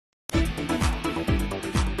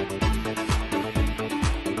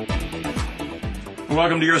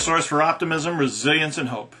Welcome to your source for optimism, resilience, and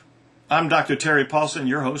hope. I'm Dr. Terry Paulson,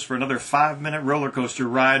 your host for another 5-minute roller coaster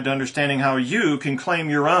ride to understanding how you can claim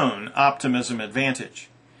your own optimism advantage.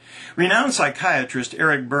 Renowned psychiatrist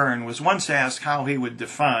Eric Berne was once asked how he would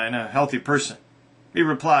define a healthy person. He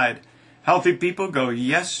replied, "Healthy people go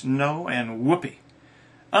yes, no, and whoopee.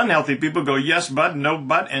 Unhealthy people go yes, but,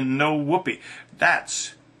 and no whoopee."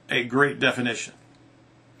 That's a great definition.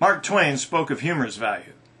 Mark Twain spoke of humor's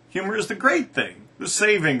value. Humor is the great thing, the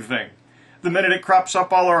saving thing. The minute it crops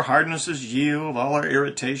up, all our hardnesses yield, all our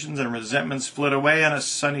irritations and resentments flit away, and a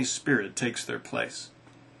sunny spirit takes their place.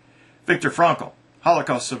 Viktor Frankl,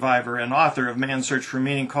 Holocaust survivor and author of Man's Search for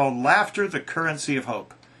Meaning, called laughter the currency of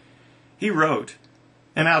hope. He wrote,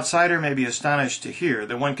 "An outsider may be astonished to hear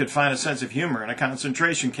that one could find a sense of humor in a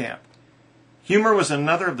concentration camp. Humor was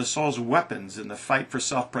another of the soul's weapons in the fight for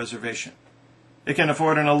self-preservation. It can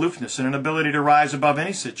afford an aloofness and an ability to rise above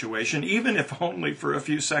any situation, even if only for a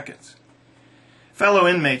few seconds. Fellow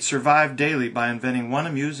inmates survive daily by inventing one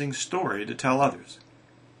amusing story to tell others.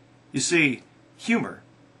 You see, humor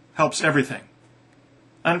helps everything.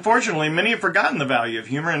 Unfortunately, many have forgotten the value of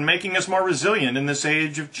humor in making us more resilient in this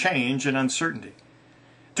age of change and uncertainty.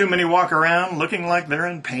 Too many walk around looking like they're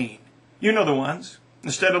in pain. You know the ones.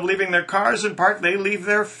 Instead of leaving their cars in park, they leave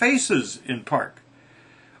their faces in park.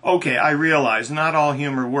 Okay, I realize not all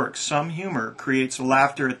humor works. Some humor creates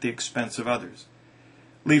laughter at the expense of others.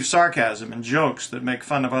 Leave sarcasm and jokes that make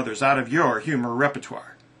fun of others out of your humor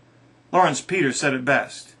repertoire. Lawrence Peters said it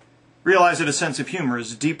best. Realize that a sense of humor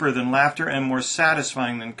is deeper than laughter and more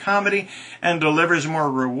satisfying than comedy and delivers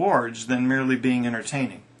more rewards than merely being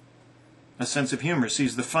entertaining. A sense of humor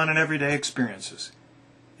sees the fun in everyday experiences.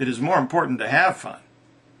 It is more important to have fun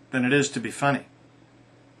than it is to be funny.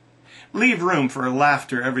 Leave room for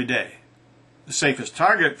laughter every day. The safest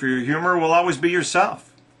target for your humor will always be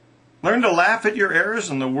yourself. Learn to laugh at your errors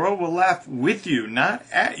and the world will laugh with you, not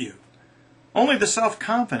at you. Only the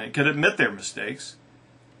self-confident can admit their mistakes.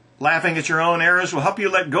 Laughing at your own errors will help you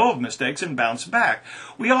let go of mistakes and bounce back.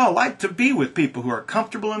 We all like to be with people who are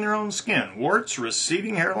comfortable in their own skin, warts,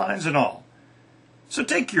 receding hairlines, and all. So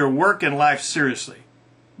take your work and life seriously,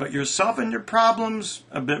 but yourself and your problems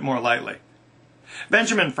a bit more lightly.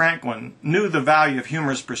 Benjamin Franklin knew the value of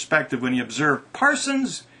humorous perspective when he observed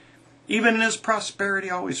Parsons, even in his prosperity,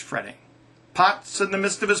 always fretting. Potts, in the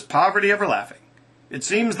midst of his poverty, ever laughing. It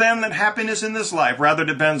seems then that happiness in this life rather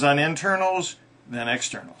depends on internals than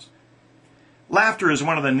externals. Laughter is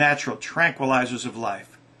one of the natural tranquilizers of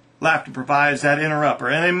life. Laughter provides that inner upper,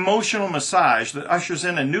 an emotional massage that ushers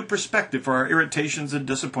in a new perspective for our irritations and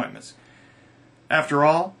disappointments. After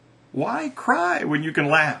all, why cry when you can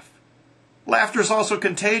laugh? Laughter is also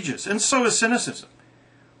contagious, and so is cynicism.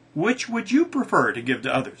 Which would you prefer to give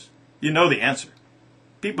to others? You know the answer.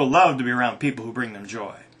 People love to be around people who bring them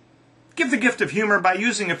joy. Give the gift of humor by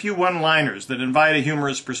using a few one-liners that invite a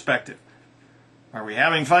humorous perspective. Are we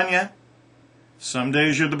having fun yet? Some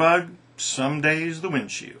days you're the bug, some days the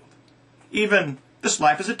windshield. Even, this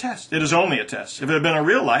life is a test. It is only a test. If it had been a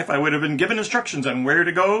real life, I would have been given instructions on where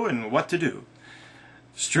to go and what to do.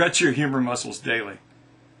 Stretch your humor muscles daily.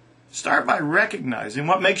 Start by recognizing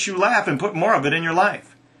what makes you laugh and put more of it in your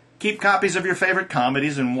life. Keep copies of your favorite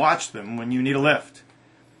comedies and watch them when you need a lift.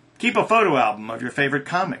 Keep a photo album of your favorite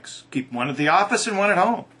comics. Keep one at the office and one at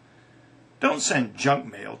home. Don't send junk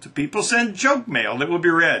mail to people. Send joke mail that will be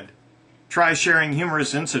read. Try sharing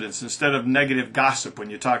humorous incidents instead of negative gossip when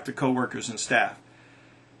you talk to coworkers and staff.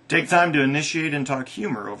 Take time to initiate and talk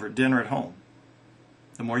humor over dinner at home.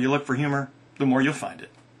 The more you look for humor, the more you'll find it.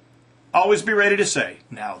 Always be ready to say,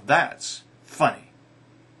 "Now that's funny."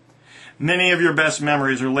 Many of your best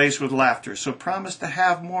memories are laced with laughter, so promise to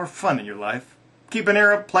have more fun in your life. Keep an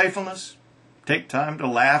air of playfulness. Take time to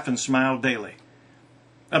laugh and smile daily.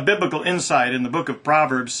 A biblical insight in the book of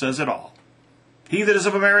Proverbs says it all. He that is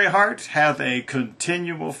of a merry heart hath a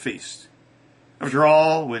continual feast. After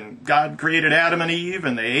all, when God created Adam and Eve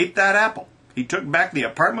and they ate that apple, he took back the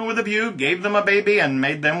apartment with a view, gave them a baby, and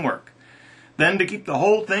made them work. Then, to keep the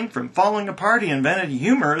whole thing from falling apart, he invented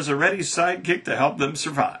humor as a ready sidekick to help them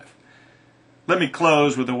survive. Let me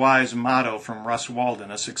close with a wise motto from Russ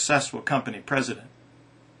Walden, a successful company president.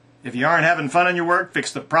 If you aren't having fun in your work,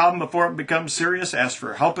 fix the problem before it becomes serious. Ask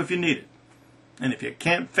for help if you need it. And if you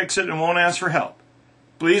can't fix it and won't ask for help,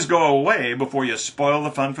 please go away before you spoil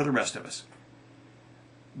the fun for the rest of us.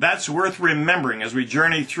 That's worth remembering as we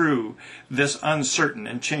journey through this uncertain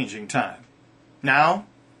and changing time. Now,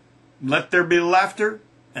 let there be laughter,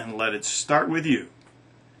 and let it start with you.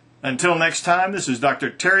 Until next time, this is Dr.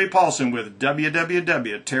 Terry Paulson with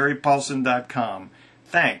www.terrypaulson.com.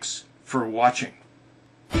 Thanks for watching.